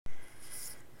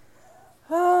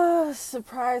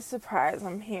Surprise, surprise,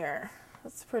 I'm here.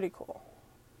 That's pretty cool.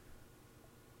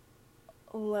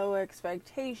 Low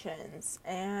expectations,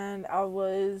 and I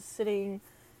was sitting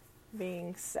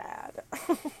being sad.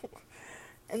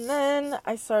 And then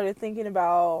I started thinking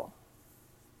about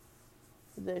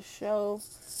this show,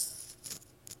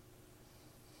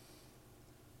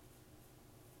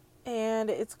 and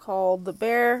it's called The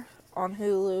Bear on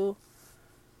Hulu.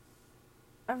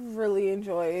 I really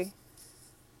enjoy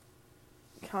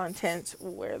content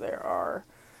where there are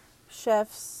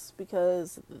chefs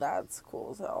because that's cool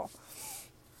as hell.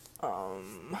 I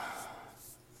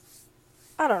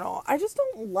don't know. I just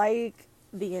don't like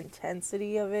the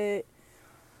intensity of it.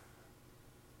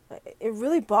 It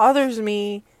really bothers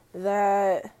me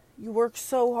that you work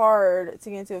so hard to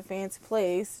get to a fancy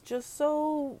place just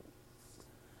so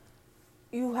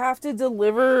you have to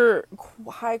deliver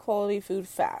high quality food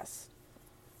fast.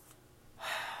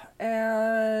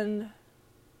 And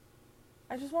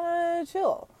I just want to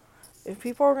chill. If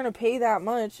people are going to pay that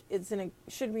much, it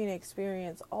should be an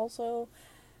experience also,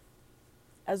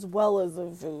 as well as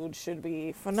the food should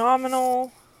be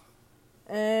phenomenal.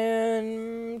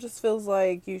 And just feels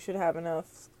like you should have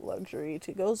enough luxury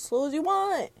to go as slow as you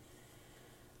want.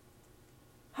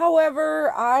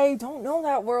 However, I don't know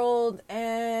that world,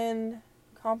 and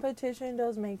competition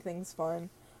does make things fun.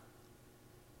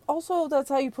 Also, that's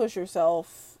how you push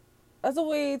yourself. As a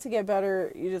way to get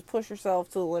better, you just push yourself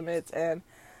to the limits. And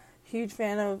huge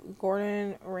fan of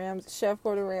Chef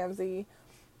Gordon Ramsay.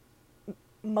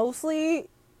 Mostly,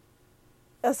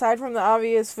 aside from the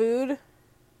obvious food,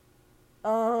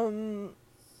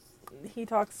 he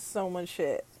talks so much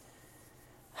shit.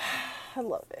 I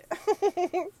love it.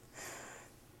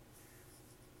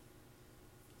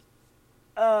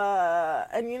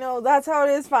 And that's how it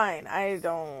is, fine. I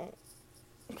don't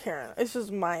care. It's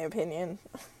just my opinion.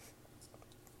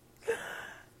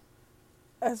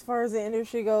 As far as the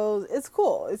industry goes, it's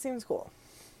cool. It seems cool.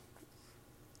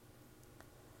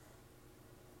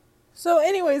 So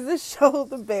anyways, this show,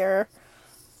 The Bear,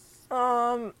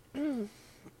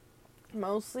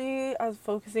 mostly I was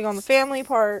focusing on the family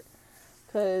part,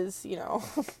 because,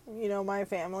 my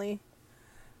family,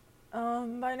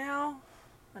 by now,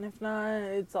 and if not,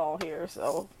 it's all here,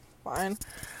 so fine.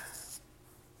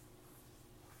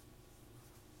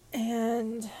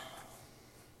 And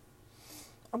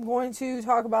I'm going to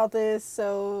talk about this,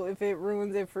 so if it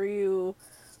ruins it for you,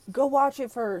 go watch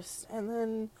it first, and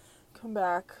then come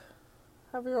back.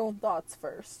 Have your own thoughts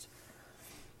first.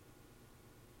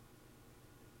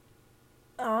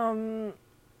 But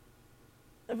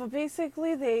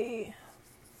basically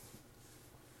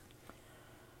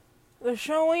they're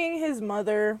showing his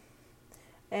mother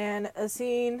and a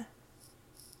scene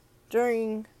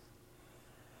during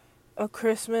a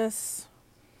Christmas,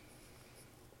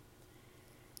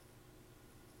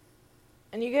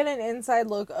 and you get an inside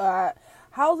look at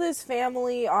how this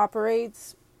family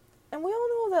operates. And we all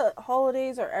know that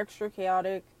holidays are extra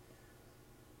chaotic,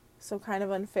 so kind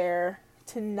of unfair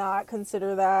to not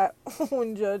consider that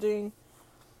when judging.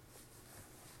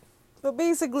 But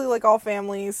basically, like all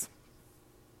families,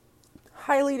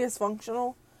 highly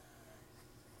dysfunctional.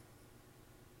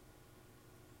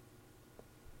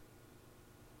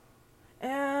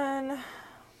 And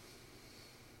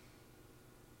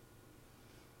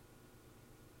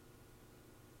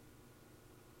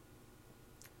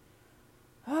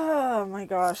oh my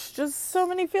gosh, just so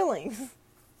many feelings.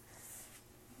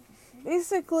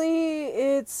 Basically,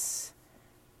 it's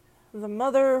the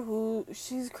mother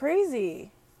she's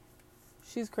crazy.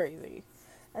 She's crazy.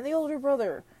 And the older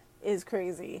brother is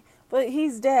crazy. But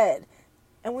he's dead.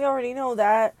 And we already know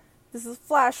that. This is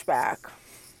flashback.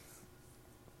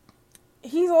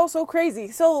 He's also crazy.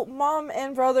 So, mom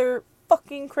and brother,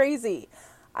 fucking crazy.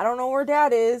 I don't know where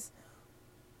dad is.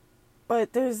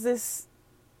 But there's this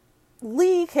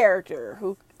Lee character,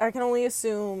 who I can only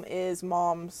assume is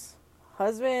mom's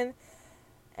husband.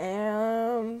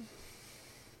 And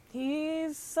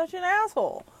he's such an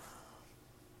asshole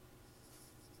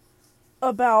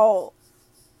about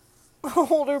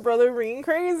older brother being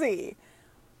crazy.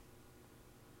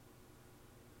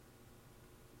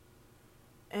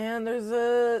 And there's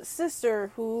a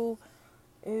sister who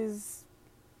is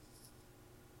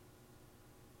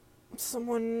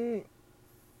someone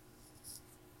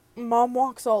mom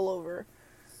walks all over.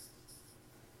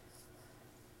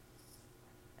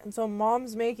 And so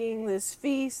mom's making this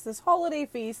feast, this holiday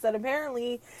feast that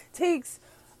apparently takes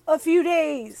a few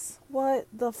days. What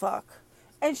the fuck?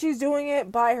 And she's doing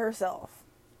it by herself.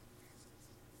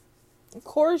 Of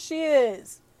course she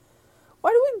is. Why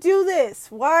do we do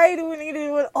this? Why do we need to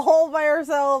do it all by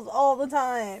ourselves all the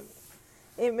time?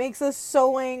 It makes us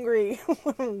so angry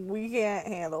when we can't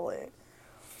handle it.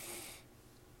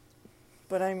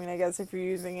 But I mean, I guess if you're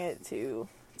using it to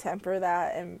temper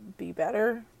that and be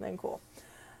better, then cool.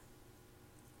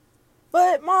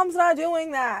 But Mom's not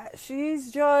doing that.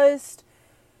 She's just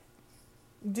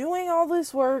doing all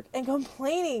this work and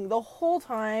complaining the whole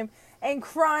time and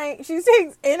crying. She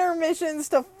takes intermissions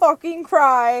to fucking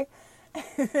cry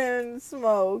and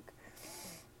smoke.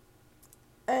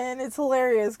 And it's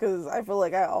hilarious because I feel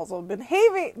like I also been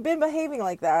behaving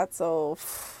like that. So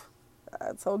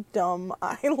that's how dumb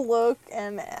I look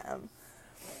and am.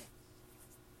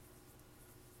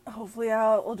 Hopefully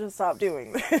I will just stop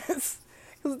doing this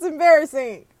because it's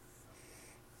embarrassing.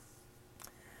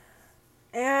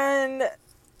 And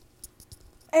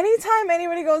anytime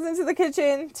anybody goes into the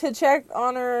kitchen to check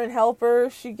on her and help her,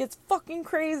 she gets fucking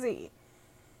crazy.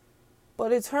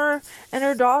 But it's her and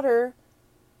her daughter.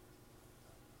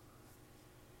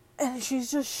 And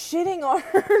she's just shitting on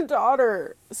her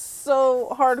daughter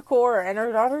so hardcore. And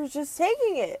her daughter's just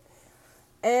taking it.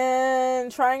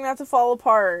 And trying not to fall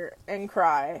apart and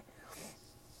cry.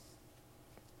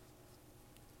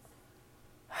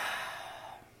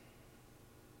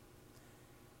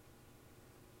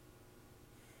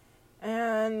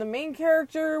 And the main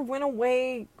character went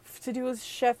away to do his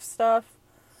chef stuff.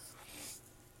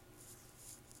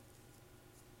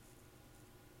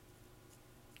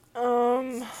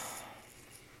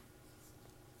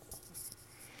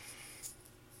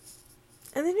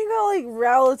 And then you got, like,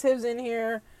 relatives in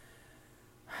here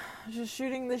just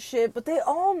shooting the shit, but they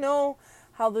all know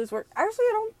how this works. Actually,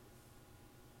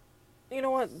 you know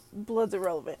what? Blood's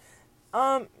irrelevant.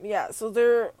 Yeah, so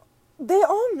they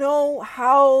all know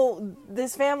how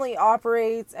this family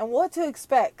operates and what to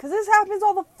expect, because this happens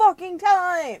all the fucking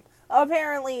time,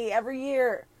 apparently, every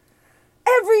year.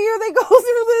 Every year they go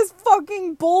through this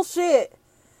fucking bullshit,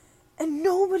 and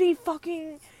nobody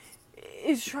fucking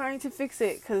is trying to fix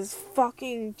it, because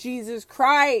fucking Jesus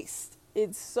Christ,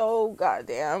 it's so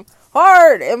goddamn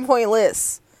hard and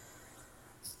pointless.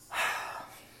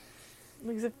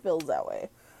 Because it feels that way.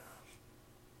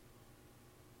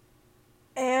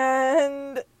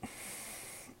 And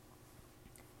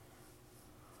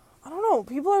I don't know,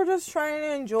 people are just trying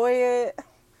to enjoy it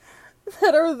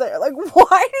that are there. Like,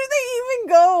 why do they even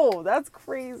go? That's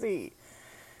crazy.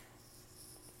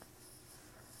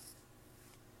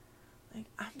 Like,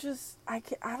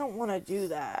 I don't want to do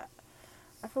that.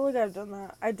 I feel like I've done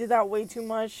that. I did that way too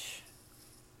much,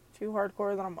 too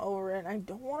hardcore, that I'm over it, and I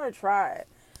don't want to try it.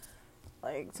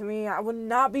 Like, to me, I would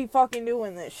not be fucking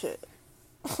doing this shit.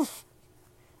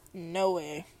 No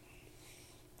way.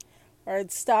 Or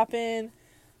I'd stop in,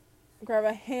 grab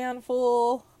a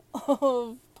handful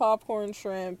of popcorn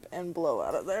shrimp, and blow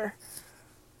out of there.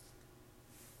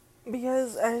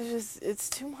 Because it's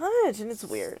too much, and it's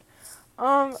weird.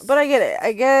 But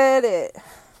I get it.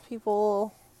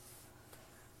 People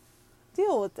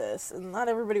deal with this, and not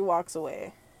everybody walks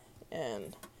away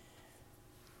and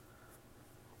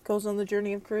goes on the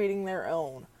journey of creating their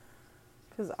own.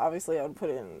 Because obviously I would put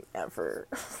in effort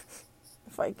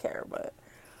if I care, but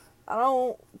I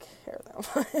don't care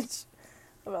that much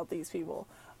about these people.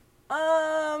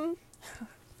 But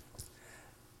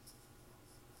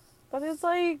it's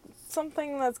like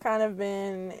something that's kind of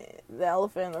been the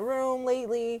elephant in the room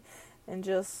lately and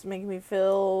just making me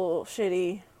feel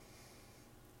shitty.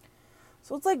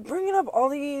 So it's like bringing up all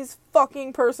these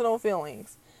fucking personal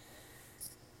feelings.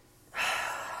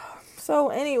 So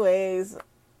anyways,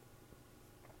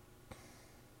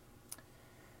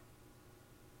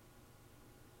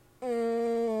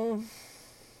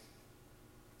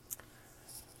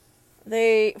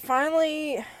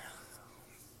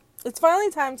 it's finally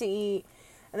time to eat,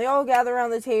 and they all gather around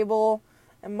the table,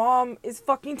 and Mom is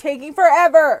fucking taking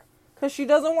forever, because she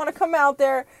doesn't want to come out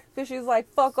there, because she's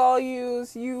like, fuck all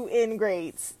yous, you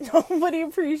ingrates. Nobody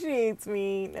appreciates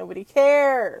me, nobody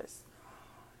cares.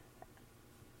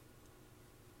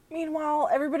 Meanwhile,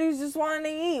 everybody's just wanting to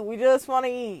eat. We just want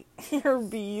to eat your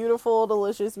beautiful,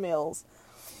 delicious meals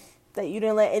that you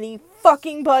didn't let any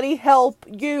fucking buddy help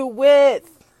you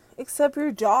with. Except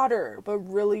your daughter. But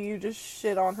really, you just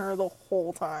shit on her the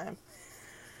whole time.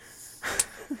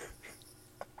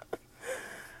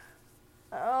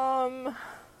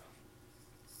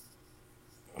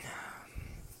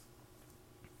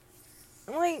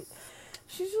 Like,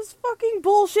 she's just fucking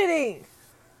bullshitting.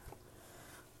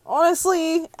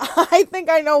 Honestly, I think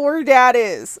I know where Dad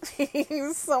is.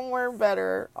 He's somewhere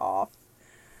better off.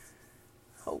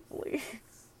 Hopefully.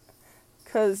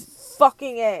 'Cause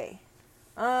fucking A.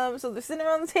 So they're sitting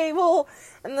around the table,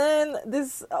 and then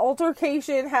this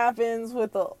altercation happens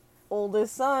with the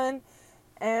oldest son,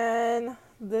 and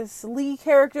this Lee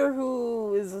character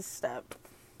who is a step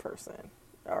person,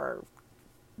 or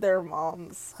their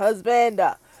mom's husband.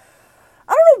 I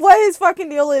don't know what his fucking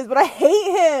deal is, but I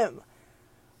hate him.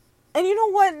 And you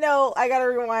know what? No, I gotta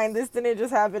rewind. This didn't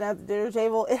just happen at the dinner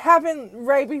table. It happened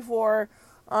right before.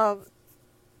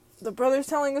 The brother's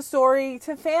telling a story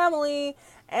to family,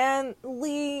 and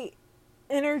Lee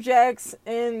interjects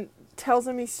and tells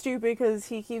him he's stupid because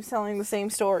he keeps telling the same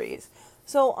stories.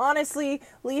 So honestly,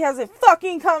 Lee has it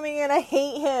fucking coming, and I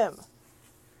hate him.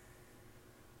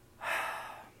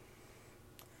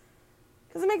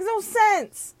 Because it makes no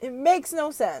sense. It makes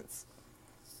no sense.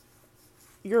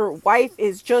 Your wife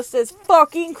is just as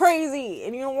fucking crazy,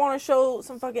 and you don't want to show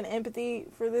some fucking empathy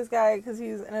for this guy because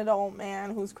he's an adult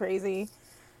man who's crazy.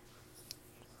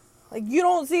 Like, you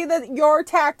don't see that your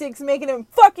tactics making him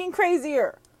fucking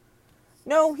crazier.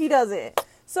 No, he doesn't.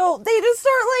 So they just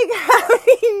start, like,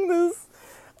 having this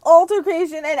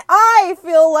altercation, and I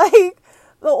feel like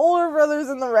the older brother's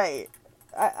in the right.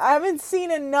 I haven't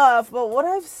seen enough, but what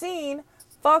I've seen,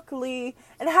 fuck Lee.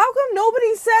 And how come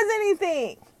nobody says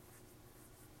anything?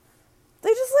 They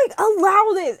just, like,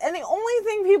 allow this. And the only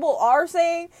thing people are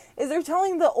saying is they're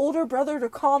telling the older brother to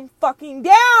calm fucking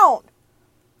down.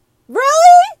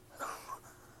 Really?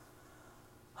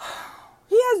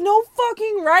 He has no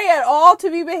fucking right at all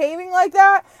to be behaving like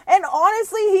that. And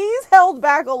honestly, he's held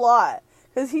back a lot.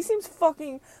 Because he seems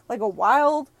fucking like a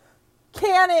wild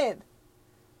cannon.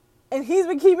 And he's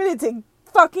been keeping it to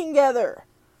fucking together.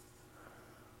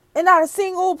 And not a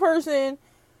single person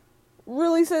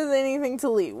really says anything to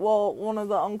Lee. Well, one of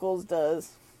the uncles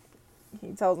does.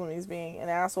 He tells him he's being an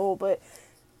asshole, but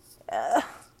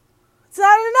it's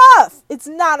not enough. It's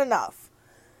not enough.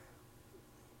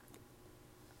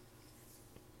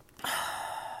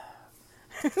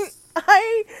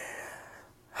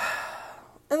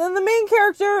 And then the main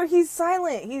character, he's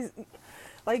silent. He's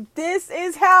like, this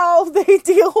is how they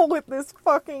deal with this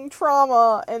fucking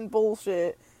trauma and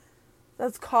bullshit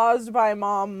that's caused by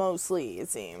mom mostly, it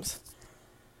seems.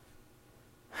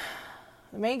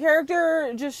 The main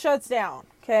character just shuts down,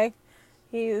 okay?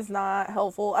 He is not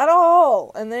helpful at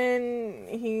all. And then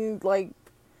he, like,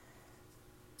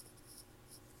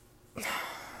 I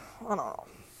don't know.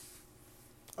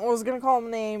 I was gonna call him a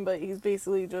name, but he's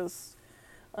basically just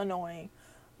annoying.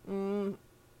 The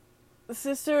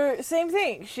sister, same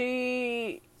thing.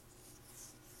 She,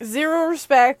 zero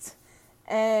respect,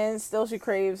 and still she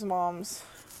craves mom's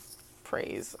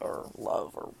praise or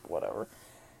love or whatever.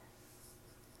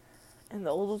 And the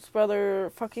oldest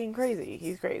brother, fucking crazy.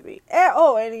 He's crazy.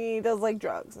 And he does, like,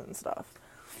 drugs and stuff.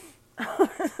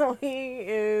 So he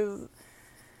is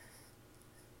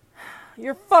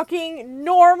your fucking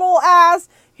normal-ass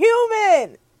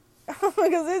human.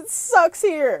 Because it sucks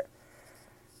here.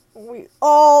 We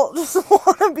all just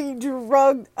want to be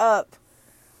drugged up.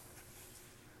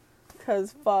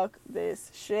 Because fuck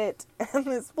this shit and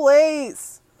this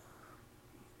place.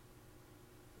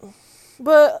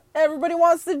 But everybody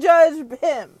wants to judge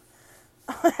him.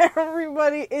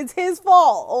 Everybody, it's his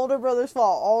fault. Older brother's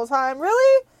fault all the time.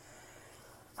 Really?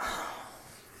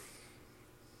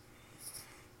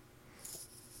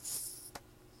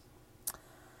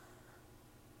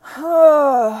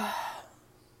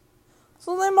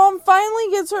 So then mom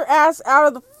finally gets her ass out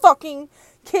of the fucking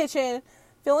kitchen,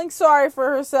 feeling sorry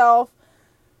for herself,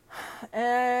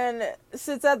 and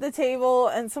sits at the table,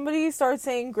 and somebody starts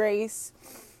saying grace.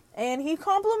 And he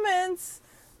compliments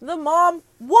the mom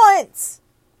once.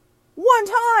 One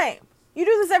time. You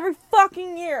do this every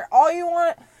fucking year. All you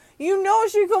want, you know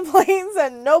she complains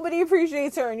that nobody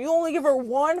appreciates her. And you only give her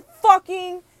one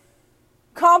fucking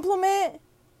compliment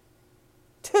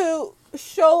to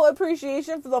show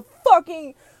appreciation for the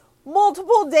fucking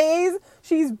multiple days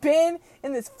she's been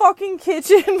in this fucking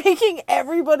kitchen making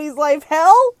everybody's life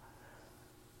hell.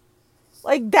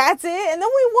 Like, that's it? And then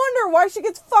we wonder why she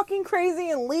gets fucking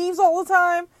crazy and leaves all the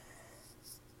time.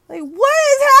 Like, what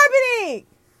is happening?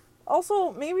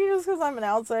 Also, maybe just because I'm an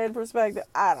outside perspective,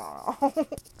 I don't know.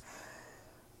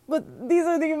 But these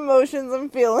are the emotions I'm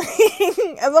feeling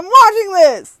as I'm watching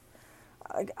this.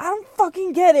 Like, I don't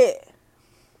fucking get it.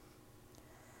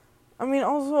 I mean,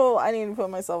 also, I need to put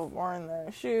myself more in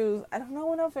their shoes. I don't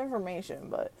know enough information,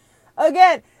 but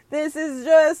again, this is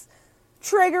just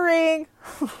triggering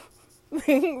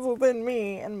things within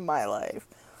me and my life.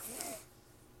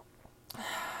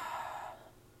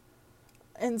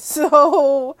 And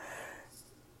so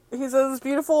he says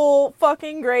beautiful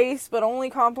fucking grace, but only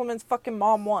compliments fucking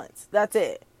mom once. That's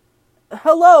it.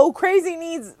 Hello, crazy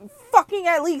needs fucking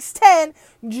at least 10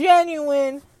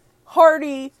 genuine,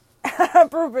 hearty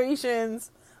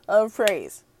approbations of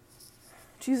praise.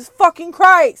 Jesus fucking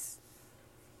Christ.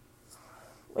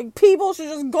 Like, people should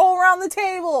just go around the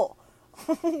table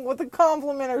with a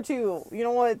compliment or two. You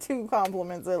know what? 2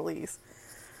 compliments at least.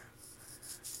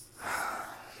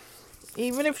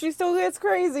 Even if she still gets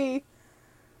crazy,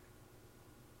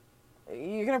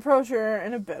 you can approach her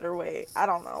in a better way. I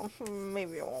don't know.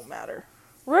 Maybe it won't matter.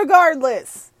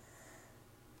 Regardless.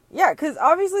 Yeah, because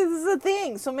obviously this is a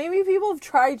thing. So maybe people have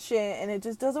tried shit and it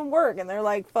just doesn't work. And they're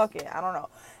like, fuck it. I don't know.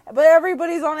 But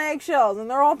everybody's on eggshells and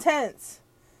they're all tense.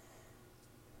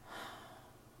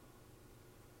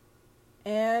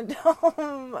 And,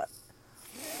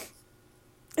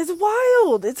 it's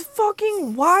wild. It's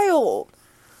fucking wild.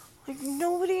 Like,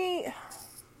 nobody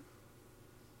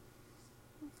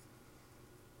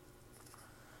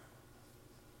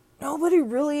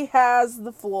really has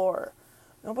the floor.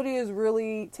 Nobody has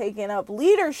really taken up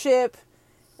leadership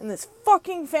in this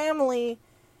fucking family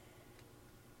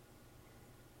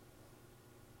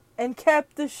and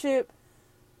kept the ship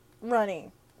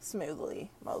running smoothly,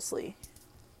 mostly.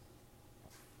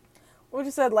 We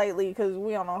just said lightly because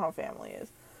we all know how family is.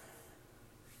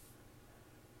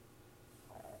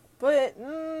 But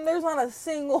there's not a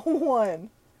single one.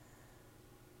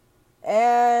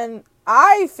 And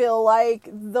I feel like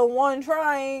the one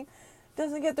trying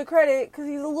doesn't get the credit because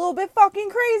he's a little bit fucking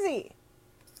crazy.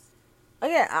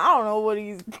 Again, I don't know what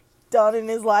he's done in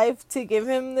his life to give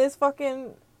him this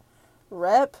fucking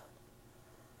rep.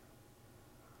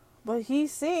 But he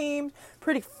seemed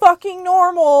pretty fucking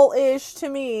normal-ish to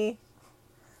me.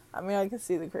 I mean, I can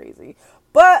see the crazy.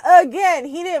 But again,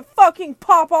 he didn't fucking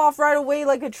pop off right away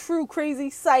like a true crazy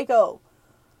psycho.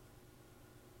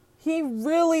 He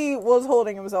really was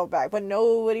holding himself back, but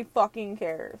nobody fucking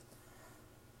cares.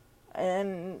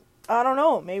 And I don't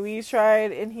know, maybe he's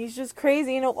tried and he's just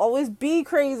crazy and he'll always be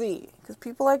crazy. Because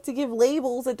people like to give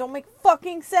labels that don't make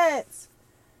fucking sense.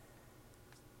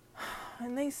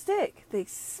 And they stick. They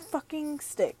fucking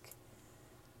stick.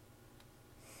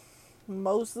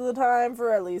 Most of the time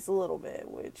for at least a little bit,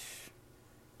 which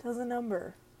does a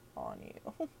number on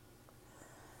you.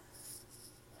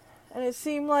 And it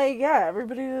seemed like, yeah,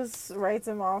 everybody just writes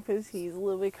him off because he's a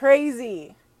little bit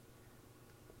crazy.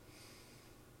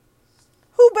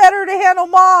 Who better to handle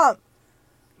mom?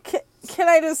 Can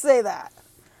I just say that?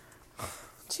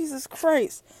 Jesus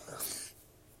Christ.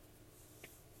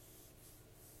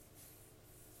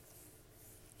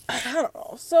 I don't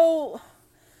know. So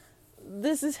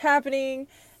this is happening,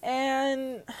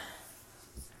 and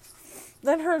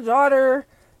then her daughter...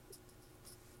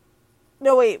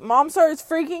 No, wait. Mom starts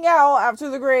freaking out after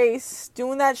the grace,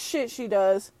 doing that shit she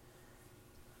does.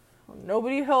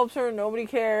 Nobody helps her. Nobody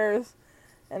cares.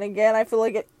 And again, I feel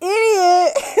like an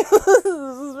idiot. This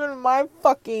has been my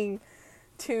fucking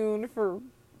tune for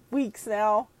weeks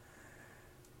now.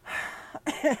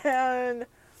 And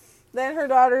then her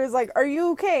daughter is like, are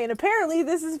you okay? And apparently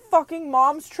this is fucking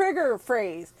mom's trigger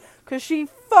phrase. Because she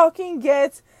fucking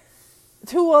gets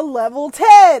to a level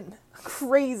 10.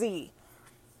 Crazy.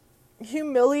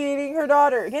 Humiliating her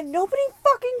daughter. Again, nobody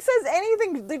fucking says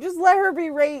anything. They just let her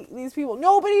berate these people.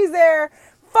 Nobody's there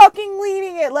fucking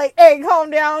leading it. Like, hey,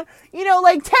 calm down. You know,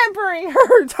 like tempering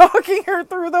her, talking her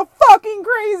through the fucking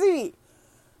crazy.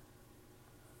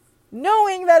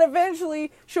 Knowing that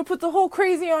eventually she'll put the whole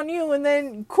crazy on you and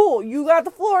then, cool, you got the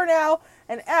floor now.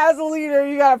 And as a leader,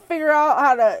 you gotta figure out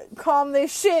how to calm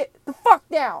this shit the fuck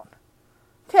down.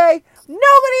 Okay?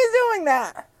 Nobody's doing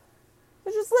that.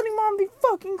 They're just letting mom be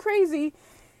fucking crazy.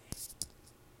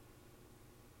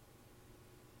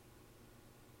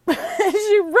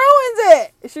 She ruins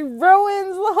it. She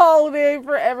ruins the holiday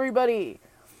for everybody.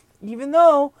 Even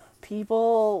though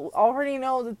people already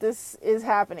know that this is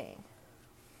happening.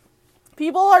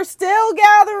 People are still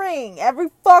gathering every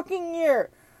fucking year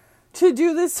to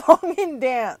do this song and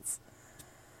dance.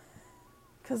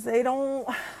 Because they don't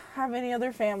have any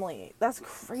other family. That's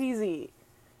crazy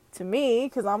to me,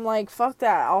 because I'm like, fuck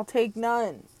that. I'll take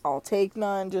none. I'll take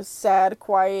none. Just sad,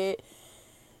 quiet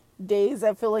days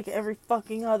that feel like every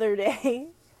fucking other day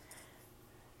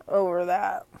over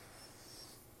that.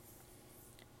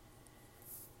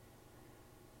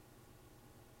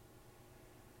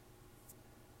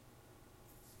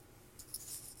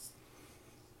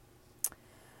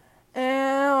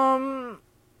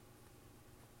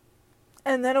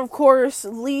 And then, of course,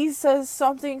 Lee says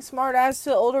something smart ass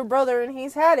to the older brother, and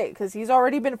he's had it, because he's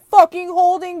already been fucking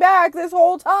holding back this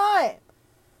whole time.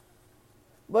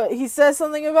 But he says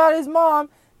something about his mom.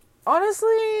 Honestly,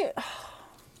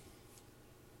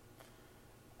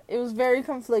 it was very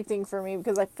conflicting for me,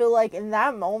 because I feel like in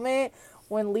that moment,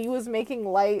 when Lee was making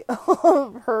light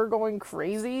of her going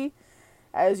crazy,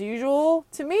 as usual.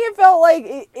 To me, it felt like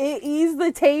it eased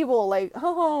the table. Like,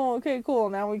 oh, okay, cool.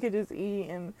 Now we could just eat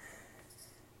and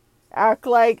act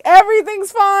like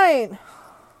everything's fine.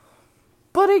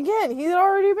 But again, he's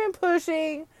already been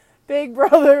pushing Big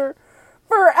Brother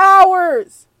for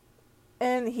hours.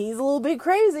 And he's a little bit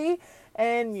crazy.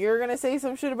 And you're going to say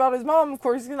some shit about his mom. Of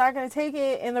course, he's not going to take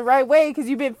it in the right way because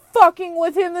you've been fucking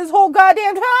with him this whole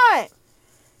goddamn time.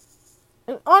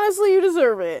 And honestly, you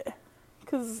deserve it.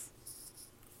 Because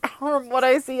from what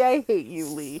I see, I hate you,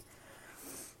 Lee.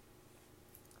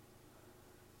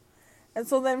 And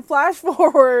so then flash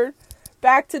forward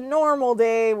back to normal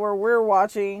day where we're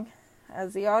watching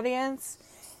as the audience.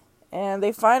 And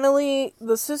they finally,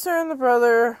 the sister and the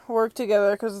brother work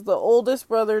together because the oldest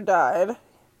brother died.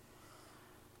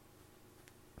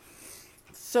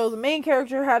 So the main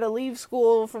character had to leave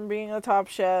school from being a top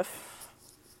chef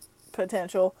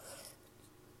potential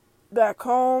back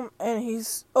home, and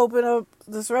he's opened up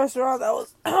this restaurant that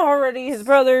was already his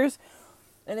brother's,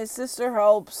 and his sister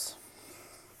helps.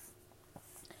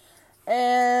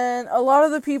 And a lot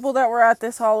of the people that were at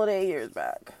this holiday years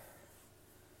back.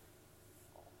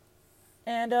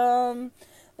 And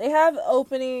they have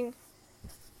opening,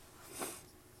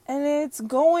 and it's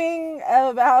going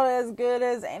about as good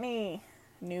as any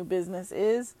new business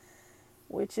is,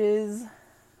 which is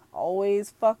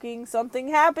always fucking something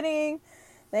happening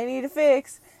they need to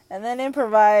fix and then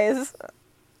improvise.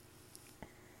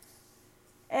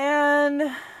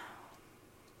 And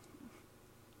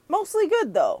mostly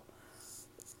good though.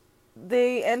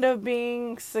 They end up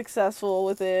being successful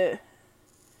with it.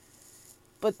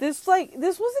 But this wasn't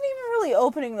even really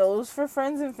opening though. It was for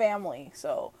friends and family.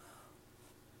 So,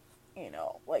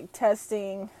 like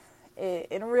testing it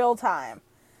in real time.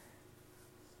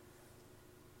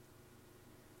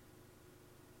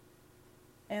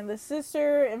 And the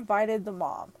sister invited the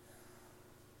mom.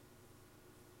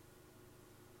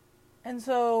 And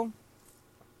so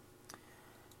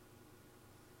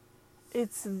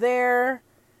it's there,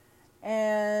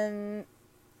 and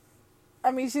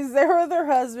she's there with her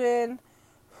husband,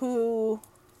 who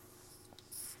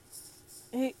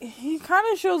he kind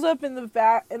of shows up in the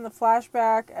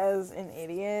flashback as an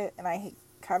idiot, and I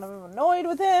kind of am annoyed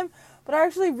with him, but I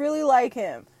actually really like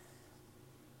him.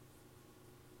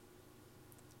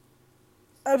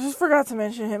 I just forgot to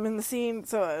mention him in the scene,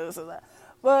 so I said that.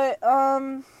 But,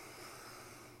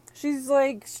 she's,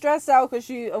 like, stressed out because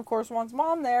she, of course, wants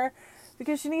mom there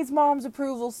because she needs mom's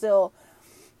approval still.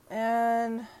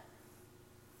 And,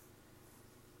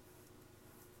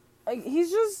 like,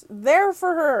 he's just there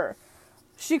for her.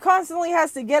 She constantly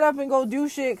has to get up and go do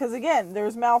shit because, again,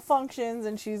 there's malfunctions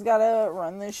and she's got to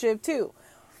run this ship, too.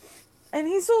 And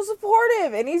he's so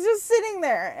supportive, and he's just sitting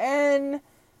there. And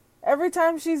every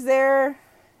time she's there,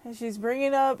 and she's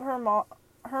bringing up her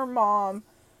mom,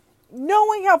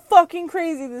 knowing how fucking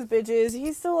crazy this bitch is,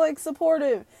 he's still, like,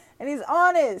 supportive. And he's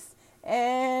honest.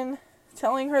 And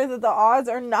telling her that the odds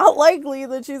are not likely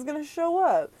that she's gonna show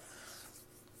up.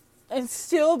 And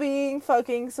still being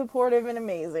fucking supportive and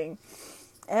amazing.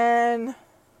 And,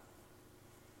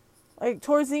 like,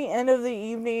 towards the end of the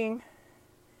evening,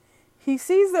 he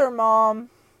sees their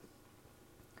mom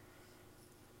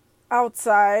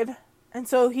outside. And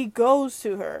so he goes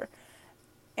to her.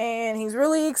 And he's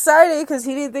really excited because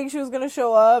he didn't think she was going to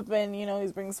show up. And,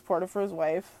 he's being supportive for his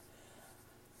wife.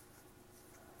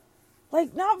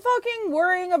 Like, not fucking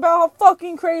worrying about how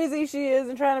fucking crazy she is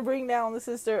and trying to bring down the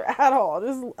sister at all.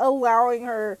 Just allowing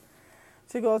her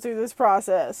to go through this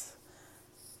process.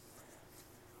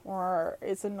 Or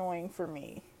it's annoying for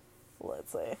me,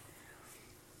 let's say.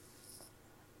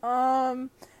 And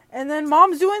then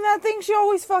mom's doing that thing she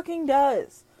always fucking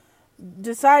does.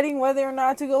 Deciding whether or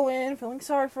not to go in, feeling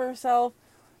sorry for herself,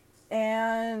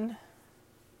 and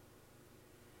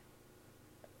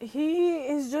he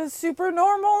is just super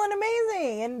normal and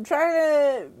amazing, and trying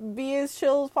to be as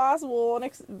chill as possible,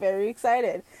 and very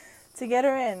excited to get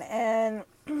her in, and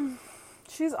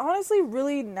she's honestly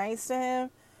really nice to him.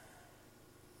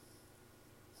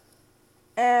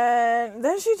 And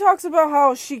then she talks about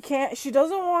how she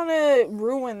doesn't want to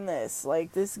ruin this,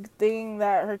 like this thing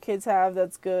that her kids have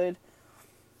that's good.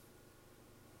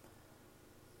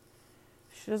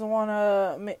 She doesn't want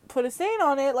to put a stain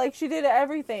on it like she did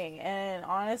everything. And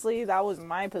honestly, that was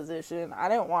my position. I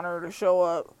didn't want her to show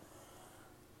up.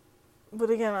 But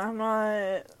again, I'm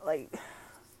not, like,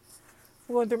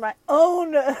 going through my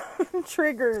own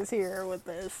triggers here with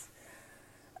this.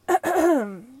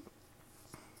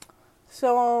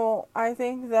 So, I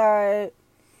think that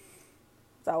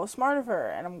was smart of her.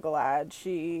 And I'm glad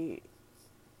she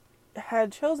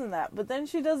had chosen that. But then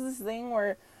she does this thing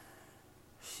where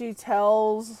she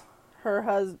tells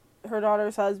her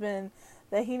daughter's husband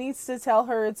that he needs to tell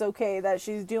her it's okay that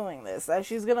she's doing this, that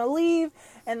she's gonna leave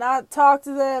and not talk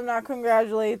to them, not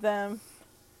congratulate them.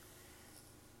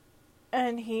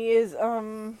 And he is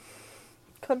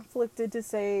conflicted, to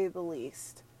say the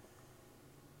least.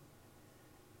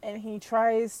 And he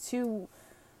tries to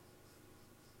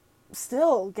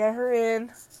still get her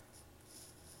in.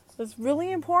 It's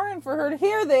really important for her to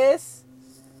hear this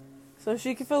so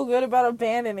she can feel good about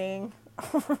abandoning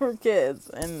her kids,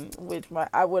 and which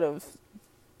I would have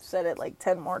said it like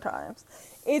 10 more times.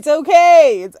 It's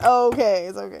okay. It's okay.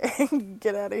 It's okay.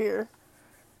 Get out of here.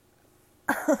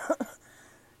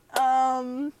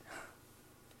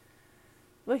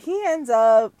 But he ends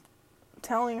up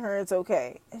telling her it's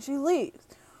okay, and she leaves.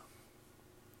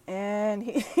 And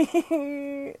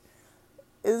he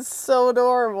is so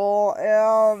adorable,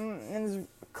 and is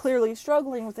clearly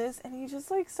struggling with this, and he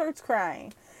just like starts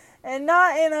crying. And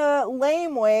not in a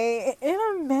lame way, in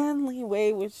a manly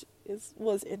way, which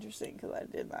was interesting because I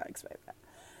did not expect that.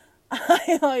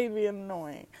 I thought he'd be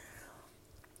annoying.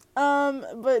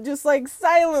 But just like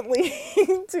silently,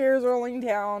 tears rolling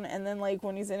down, and then like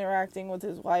when he's interacting with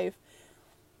his wife,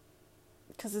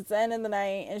 because it's the end of the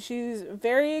night, and she's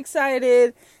very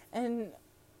excited, and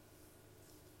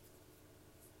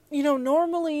you know,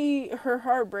 normally her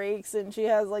heart breaks, and she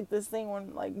has like this thing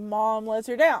when like mom lets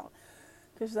her down,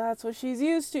 because that's what she's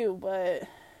used to, but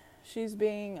she's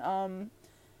being,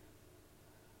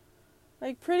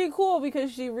 like, pretty cool,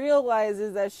 because she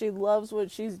realizes that she loves what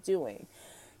she's doing,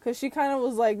 because she kind of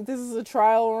was like, this is a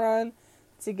trial run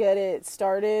to get it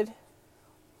started,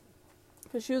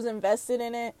 because she was invested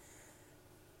in it,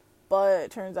 but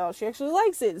it turns out she actually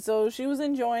likes it, so she was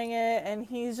enjoying it, and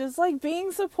he's just, like,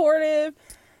 being supportive,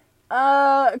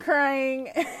 crying,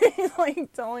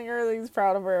 like, telling her that he's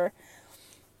proud of her.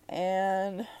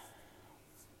 And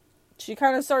she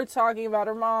kind of starts talking about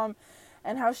her mom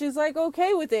and how she's like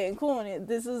okay with it and cool, and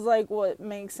this is like what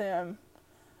makes him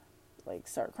like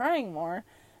start crying more.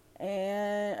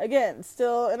 And again,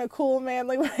 still in a cool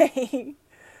manly way.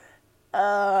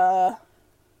 And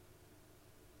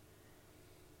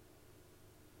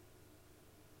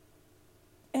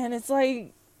it's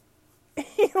like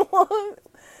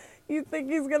you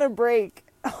think he's gonna break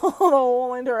the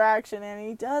whole interaction, and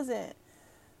he doesn't.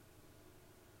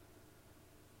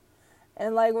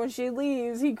 And, like, when she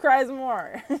leaves, he cries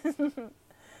more. And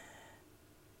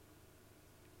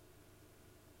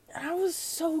I was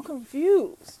so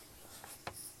confused.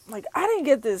 Like, I didn't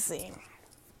get this scene.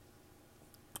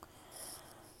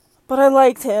 But I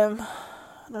liked him.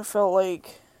 And I felt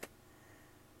like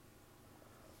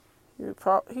he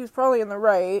was probably in the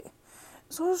right.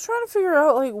 So I was trying to figure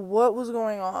out, like, what was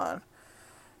going on.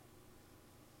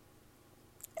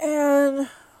 And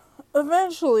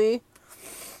eventually,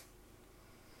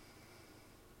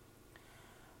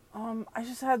 I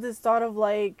just had this thought of,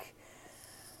 like,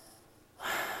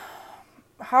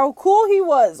 how cool he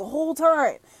was the whole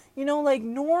time. You know, like,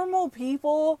 normal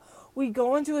people, we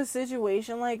go into a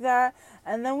situation like that,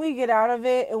 and then we get out of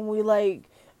it, and we, like,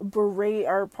 berate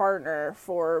our partner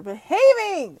for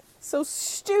behaving so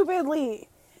stupidly,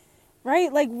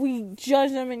 right? Like, we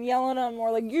judge them and yell at them,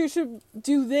 or, like, you should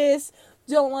do this,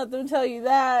 don't let them tell you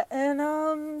that, and,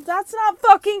 that's not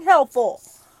fucking helpful.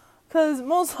 Because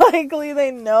most likely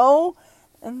they know,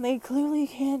 and they clearly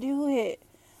can't do it.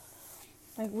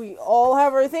 Like, we all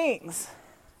have our things.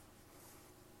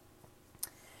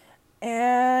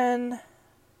 And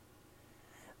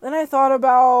then I thought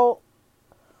about,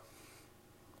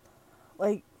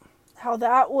 like, how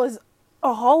that was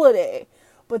a holiday.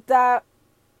 But that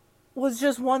was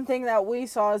just one thing that we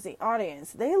saw as the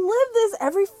audience. They live this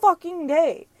every fucking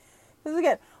day. Because,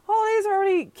 again, holidays are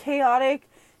already chaotic,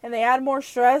 and they add more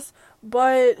stress,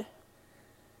 but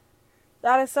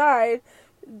that aside,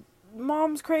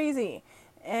 mom's crazy,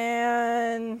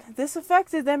 and this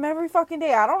affected them every fucking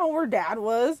day. I don't know where dad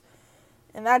was,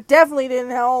 and that definitely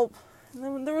didn't help. And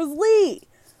then there was Lee.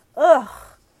 Ugh.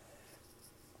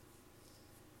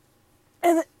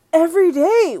 And every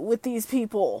day with these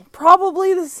people,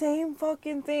 probably the same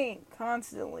fucking thing,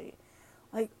 constantly,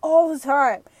 like, all the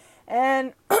time.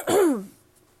 And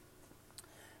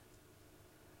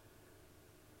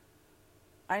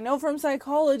I know from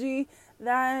psychology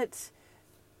that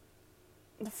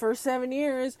the first 7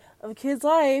 years of a kid's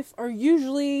life are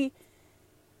usually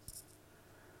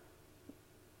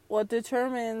what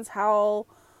determines how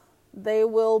they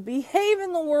will behave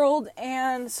in the world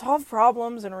and solve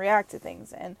problems and react to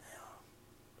things. And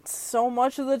so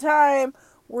much of the time,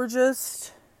 we're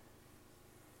just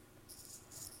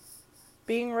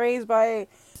being raised by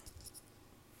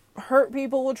hurt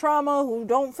people with trauma who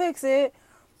don't fix it,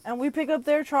 And we pick up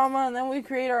their trauma and then we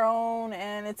create our own,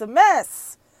 and it's a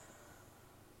mess.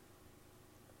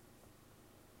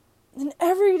 And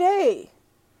every day,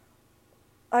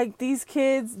 like, these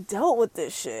kids dealt with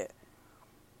this shit.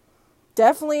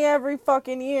 Definitely every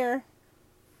fucking year.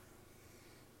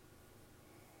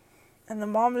 And the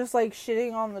mom just, like,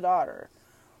 shitting on the daughter.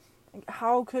 Like,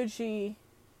 how could she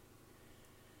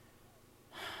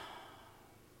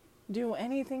do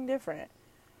anything different?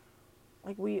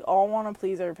 Like, we all want to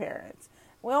please our parents.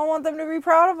 We all want them to be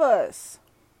proud of us.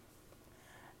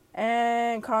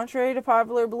 And contrary to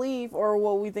popular belief, or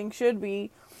what we think should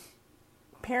be,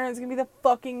 parents can be the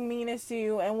fucking meanest to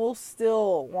you, and we'll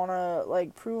still want to,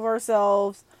 like, prove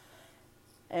ourselves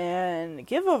and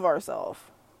give of ourselves.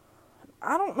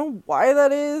 I don't know why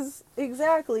that is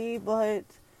exactly, but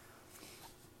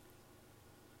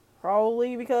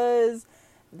probably because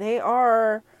they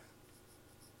are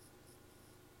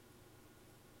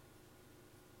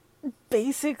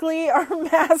basically our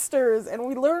masters, and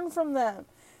we learn from them.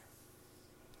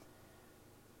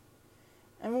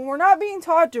 And when we're not being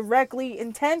taught directly,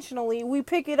 intentionally, we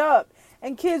pick it up.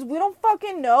 And kids, we don't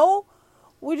fucking know.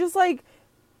 We just, like,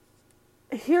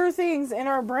 hear things in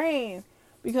our brain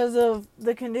because of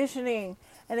the conditioning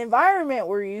and environment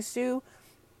we're used to.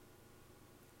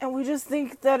 And we just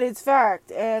think that it's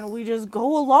fact. And we just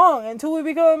go along until we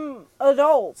become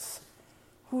adults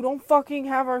who don't fucking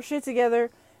have our shit together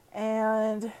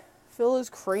and feel as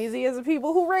crazy as the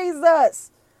people who raised us.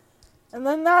 And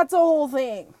then that's a whole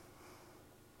thing.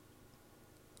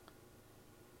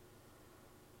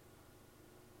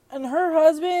 And her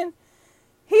husband,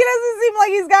 he doesn't seem like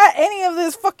he's got any of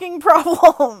this fucking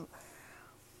problem.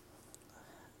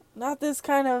 Not this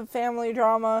kind of family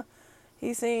drama.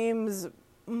 He seems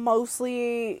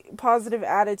mostly positive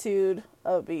attitude,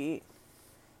 upbeat.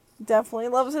 Definitely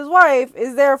loves his wife,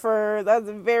 is there for her. That's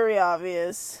very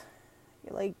obvious.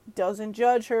 He, like, doesn't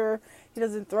judge her. He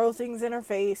doesn't throw things in her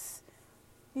face.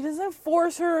 He doesn't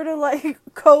force her to, like,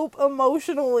 cope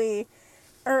emotionally.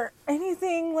 Or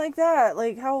anything like that,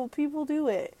 like how people do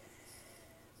it.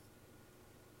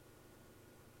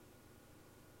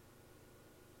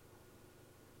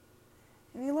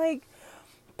 And he, like,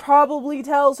 probably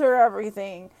tells her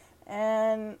everything.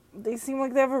 And they seem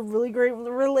like they have a really great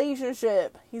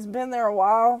relationship. He's been there a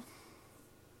while.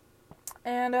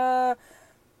 And,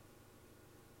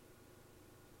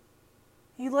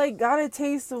 he, like, got a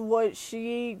taste of what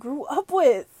she grew up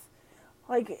with.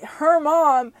 Like, her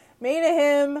mom made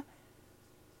him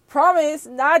promise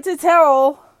not to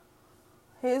tell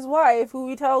his wife, who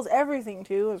he tells everything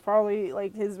to, is probably,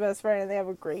 like, his best friend, and they have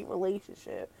a great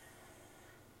relationship.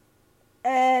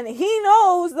 And he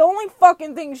knows the only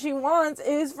fucking thing she wants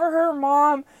is for her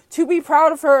mom to be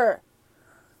proud of her.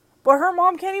 But her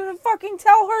mom can't even fucking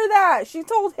tell her that. She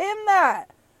told him that.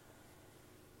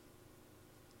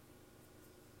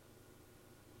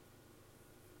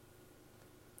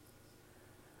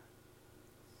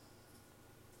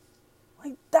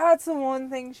 Like, that's the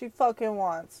one thing she fucking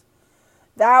wants.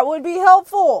 That would be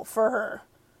helpful for her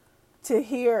to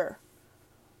hear.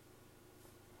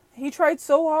 He tried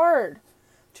so hard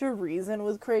to reason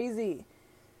with Crazy.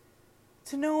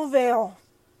 To no avail.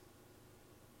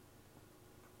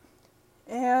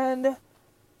 And,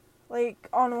 like,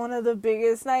 on one of the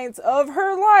biggest nights of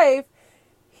her life,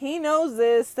 he knows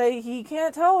this, that he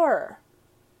can't tell her.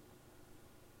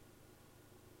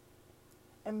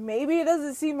 And maybe it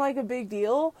doesn't seem like a big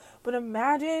deal, but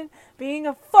imagine being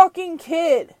a fucking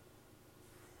kid.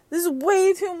 This is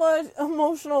way too much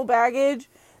emotional baggage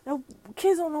that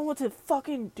kids don't know what to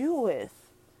fucking do with.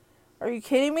 Are you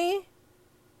kidding me?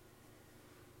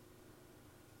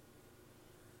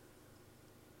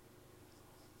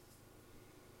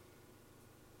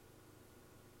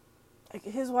 Like,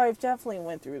 his wife definitely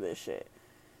went through this shit.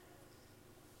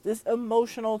 This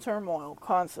emotional turmoil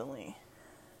constantly.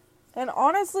 And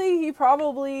honestly, he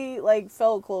probably, like,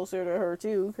 felt closer to her,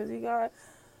 too, because he got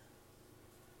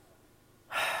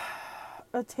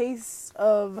a taste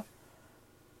of,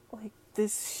 like,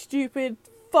 this stupid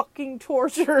fucking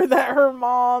torture that her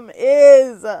mom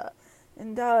is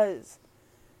and does.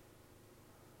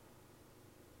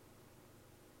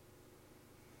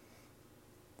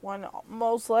 When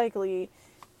most likely,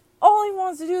 all he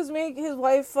wants to do is make his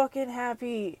wife fucking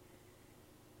happy.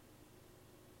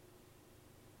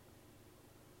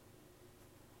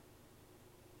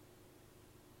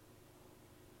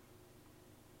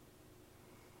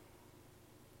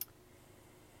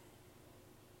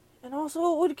 And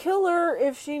also, it would kill her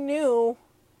if she knew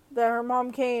that her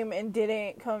mom came and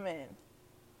didn't come in.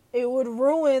 It would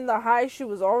ruin the high she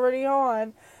was already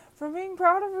on from being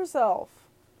proud of herself.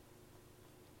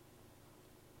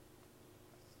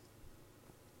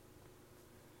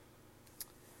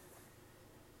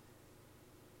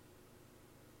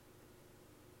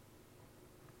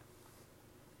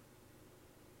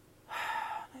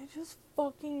 just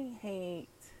fucking hate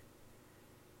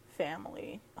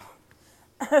family.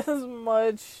 As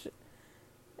much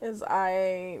as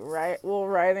I will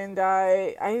write and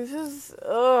die, I just,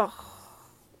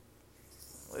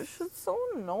 this shit's so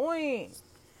annoying.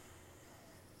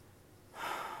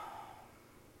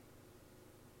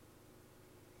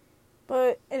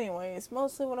 But anyways,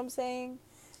 mostly what I'm saying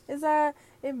is that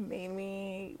it made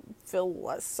me feel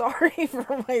less sorry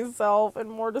for myself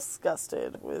and more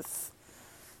disgusted with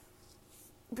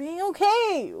being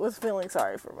okay with feeling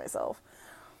sorry for myself.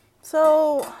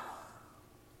 So,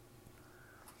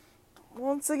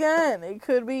 once again, it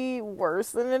could be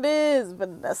worse than it is,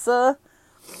 Vanessa.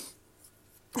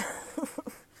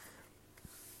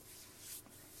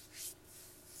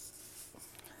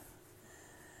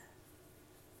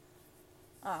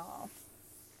 I don't know.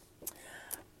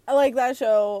 I like that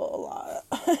show a lot.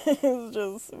 It's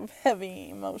just heavy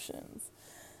emotions.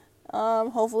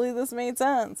 Hopefully this made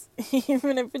sense.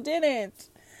 Even if it didn't.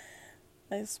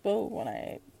 I spoke when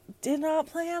I did not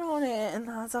plan on it, and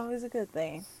that's always a good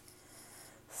thing.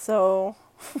 So,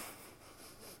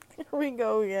 here we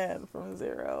go again from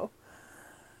 0.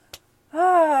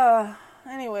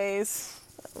 Anyways,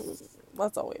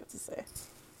 that's all we have to say.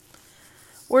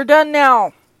 We're done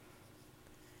now.